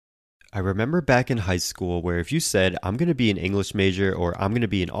I remember back in high school where if you said, I'm going to be an English major or I'm going to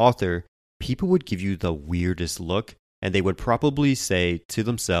be an author, people would give you the weirdest look and they would probably say to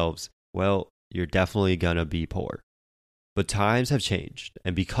themselves, well, you're definitely going to be poor. But times have changed,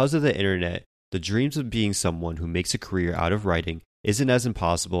 and because of the internet, the dreams of being someone who makes a career out of writing isn't as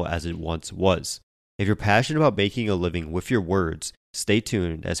impossible as it once was. If you're passionate about making a living with your words, stay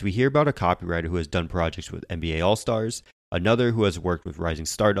tuned as we hear about a copywriter who has done projects with NBA All-Stars, another who has worked with rising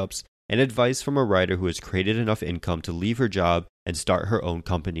startups, and advice from a writer who has created enough income to leave her job and start her own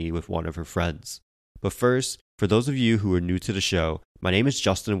company with one of her friends. But first, for those of you who are new to the show, my name is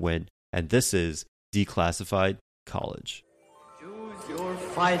Justin Nguyen, and this is Declassified College. Choose your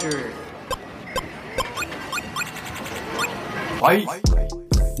fighter. Fight.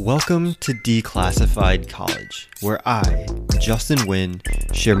 Welcome to Declassified College, where I, Justin Nguyen,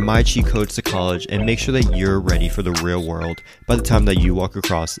 share my cheat codes to college and make sure that you're ready for the real world by the time that you walk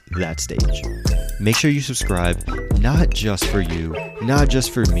across that stage. Make sure you subscribe, not just for you, not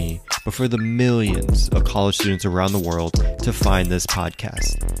just for me, but for the millions of college students around the world to find this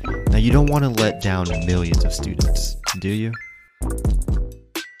podcast. Now, you don't want to let down millions of students, do you?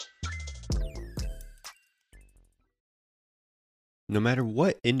 No matter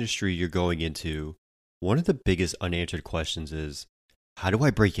what industry you're going into, one of the biggest unanswered questions is, how do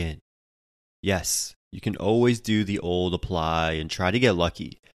I break in? Yes, you can always do the old apply and try to get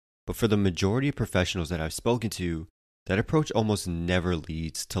lucky, but for the majority of professionals that I've spoken to, that approach almost never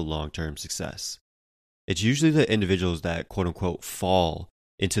leads to long-term success. It's usually the individuals that quote-unquote fall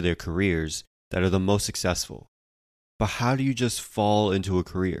into their careers that are the most successful. But how do you just fall into a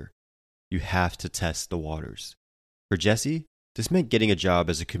career? You have to test the waters. For Jesse, this meant getting a job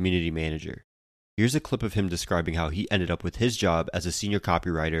as a community manager. Here's a clip of him describing how he ended up with his job as a senior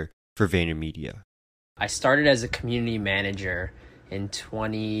copywriter for VaynerMedia. I started as a community manager in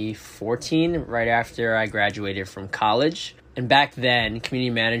 2014, right after I graduated from college. And back then, community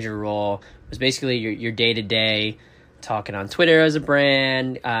manager role was basically your day-to-day, talking on Twitter as a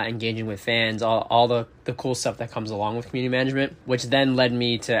brand, engaging with fans, all the cool stuff that comes along with community management, which then led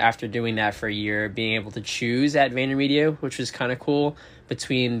me to, after doing that for a year, being able to choose at VaynerMedia, which was kind of cool,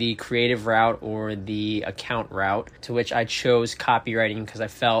 between the creative route or the account route, to which I chose copywriting because I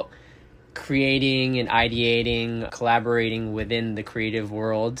felt creating and ideating, collaborating within the creative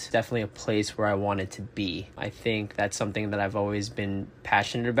world, definitely a place where I wanted to be. I think that's something that I've always been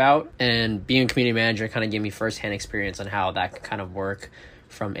passionate about, and being a community manager kind of gave me firsthand experience on how that could kind of work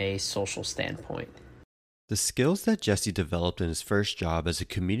from a social standpoint. The skills that Jesse developed in his first job as a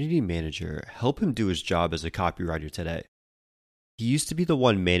community manager help him do his job as a copywriter today. He used to be the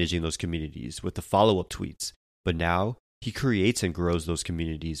one managing those communities with the follow-up tweets, but now he creates and grows those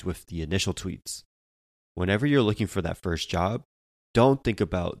communities with the initial tweets. Whenever you're looking for that first job, don't think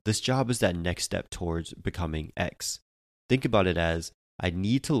about this job is that next step towards becoming X. Think about it as, I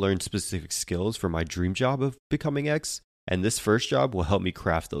need to learn specific skills for my dream job of becoming X, and this first job will help me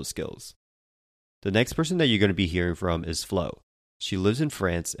craft those skills. The next person that you're going to be hearing from is Flo. She lives in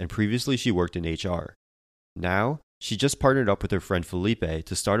France and previously she worked in HR. Now, she just partnered up with her friend Felipe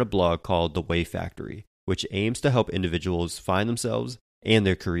to start a blog called The Way Factory, which aims to help individuals find themselves and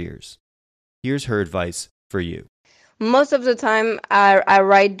their careers. Here's her advice for you. Most of the time, I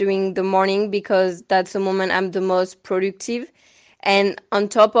write during the morning because that's the moment I'm the most productive. And on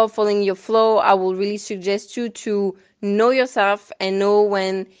top of following your flow, I will really suggest you to know yourself and know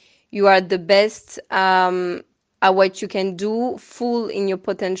when you are the best at what you can do, full in your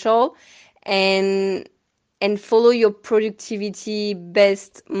potential, and follow your productivity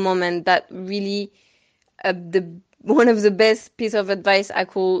best moment. That really one of the best piece of advice I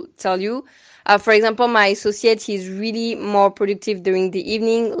could tell you. For example, my associate, he's really more productive during the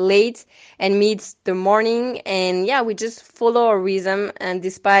evening, late, and meets the morning. And yeah, we just follow our rhythm. And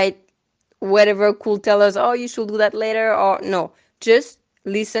despite whatever could tell us, oh, you should do that later, or no, just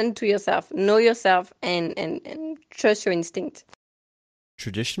listen to yourself, know yourself, and trust your instinct.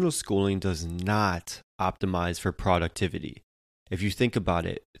 Traditional schooling does not optimize for productivity. If you think about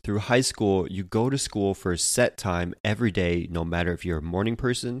it, through high school, you go to school for a set time every day, no matter if you're a morning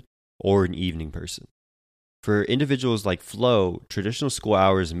person or an evening person. For individuals like Flo, traditional school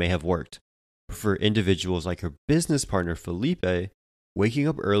hours may have worked. But for individuals like her business partner, Felipe, waking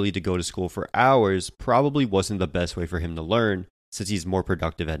up early to go to school for hours probably wasn't the best way for him to learn, since he's more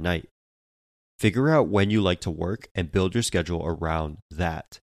productive at night. Figure out when you like to work and build your schedule around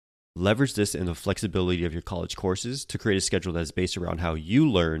that. Leverage this in the flexibility of your college courses to create a schedule that is based around how you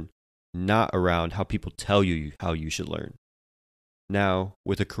learn, not around how people tell you how you should learn. Now,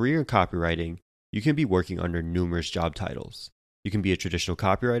 with a career in copywriting, you can be working under numerous job titles. You can be a traditional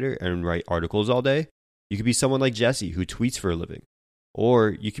copywriter and write articles all day. You could be someone like Jesse who tweets for a living. Or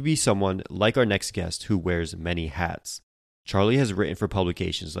you could be someone like our next guest who wears many hats. Charlie has written for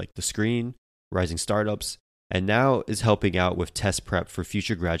publications like The Screen, Rising Startups, and now is helping out with test prep for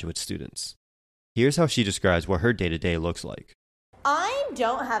future graduate students. Here's how she describes what her day-to-day looks like. I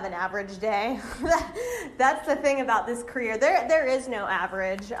don't have an average day. That's the thing about this career. There is no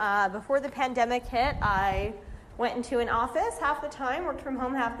average. Before the pandemic hit, I went into an office half the time, worked from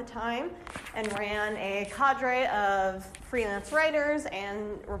home half the time, and ran a cadre of freelance writers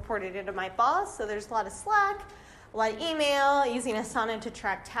and reported it to my boss. So there's a lot of Slack, a lot of email, using Asana to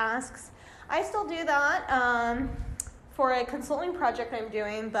track tasks. I still do that for a consulting project I'm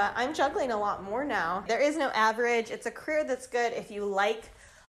doing, but I'm juggling a lot more now. There is no average. It's a career that's good if you like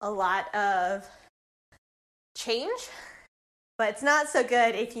a lot of change, but it's not so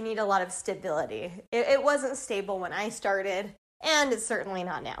good if you need a lot of stability. It wasn't stable when I started, and it's certainly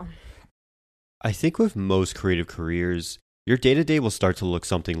not now. I think with most creative careers, your day-to-day will start to look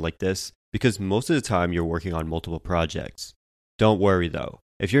something like this because most of the time you're working on multiple projects. Don't worry though.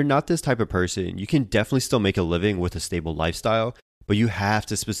 If you're not this type of person, you can definitely still make a living with a stable lifestyle, but you have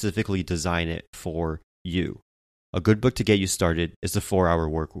to specifically design it for you. A good book to get you started is The 4-Hour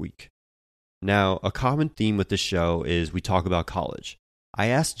Workweek. Now, a common theme with this show is we talk about college. I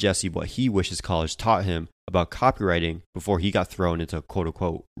asked Jesse what he wishes college taught him about copywriting before he got thrown into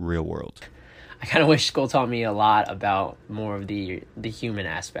quote-unquote real world. I kind of wish school taught me a lot about more of the human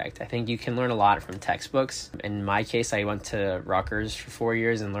aspect. I think you can learn a lot from textbooks. In my case, I went to Rutgers for 4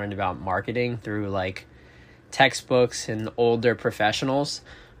 years and learned about marketing through like textbooks and older professionals.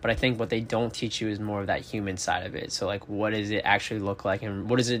 But I think what they don't teach you is more of that human side of it. So like, what does it actually look like? And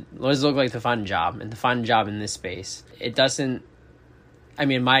what does it look like to find a job? And to find a job in this space, it doesn't, I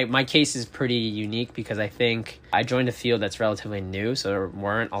mean, my case is pretty unique because I think I joined a field that's relatively new. So there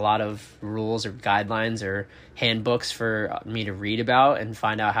weren't a lot of rules or guidelines or handbooks for me to read about and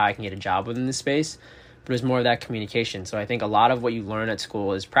find out how I can get a job within this space. But it was more of that communication. So I think a lot of what you learn at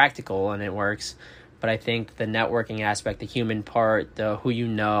school is practical and it works. But I think the networking aspect, the human part, the who you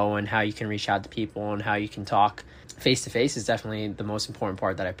know and how you can reach out to people and how you can talk face-to-face is definitely the most important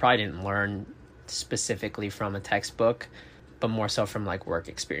part that I probably didn't learn specifically from a textbook, but more so from like work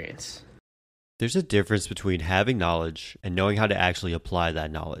experience. There's a difference between having knowledge and knowing how to actually apply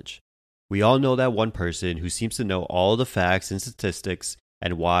that knowledge. We all know that one person who seems to know all the facts and statistics,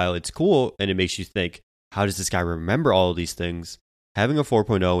 and while it's cool and it makes you think, how does this guy remember all of these things? Having a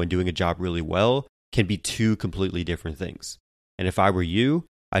 4.0 and doing a job really well can be two completely different things. And if I were you,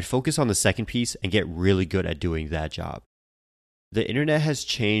 I'd focus on the second piece and get really good at doing that job. The internet has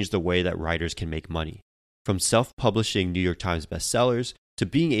changed the way that writers can make money. From self-publishing New York Times bestsellers to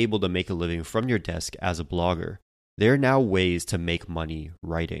being able to make a living from your desk as a blogger, there are now ways to make money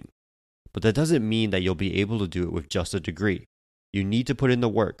writing. But that doesn't mean that you'll be able to do it with just a degree. You need to put in the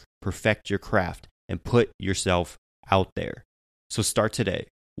work, perfect your craft, and put yourself out there. So start today.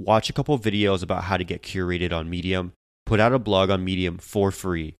 Watch a couple of videos about how to get curated on Medium. Put out a blog on Medium for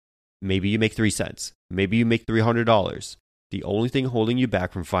free. Maybe you make 3 cents. Maybe you make $300. The only thing holding you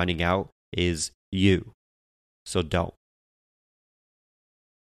back from finding out is you. So don't.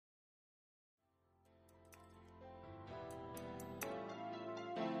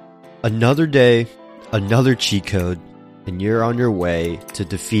 Another day, another cheat code, and you're on your way to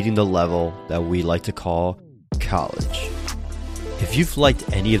defeating the level that we like to call college. If you've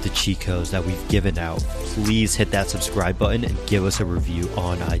liked any of the cheat codes that we've given out, please hit that subscribe button and give us a review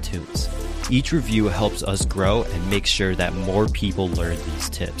on iTunes. Each review helps us grow and make sure that more people learn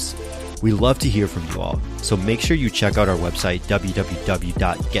these tips. We love to hear from you all, so make sure you check out our website,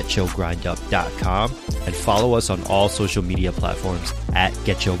 www.getchogrindup.com, and follow us on all social media platforms at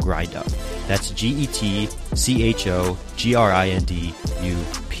GetChillGrindUp. That's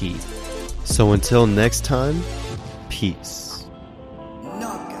GetChogrindup. So until next time, peace.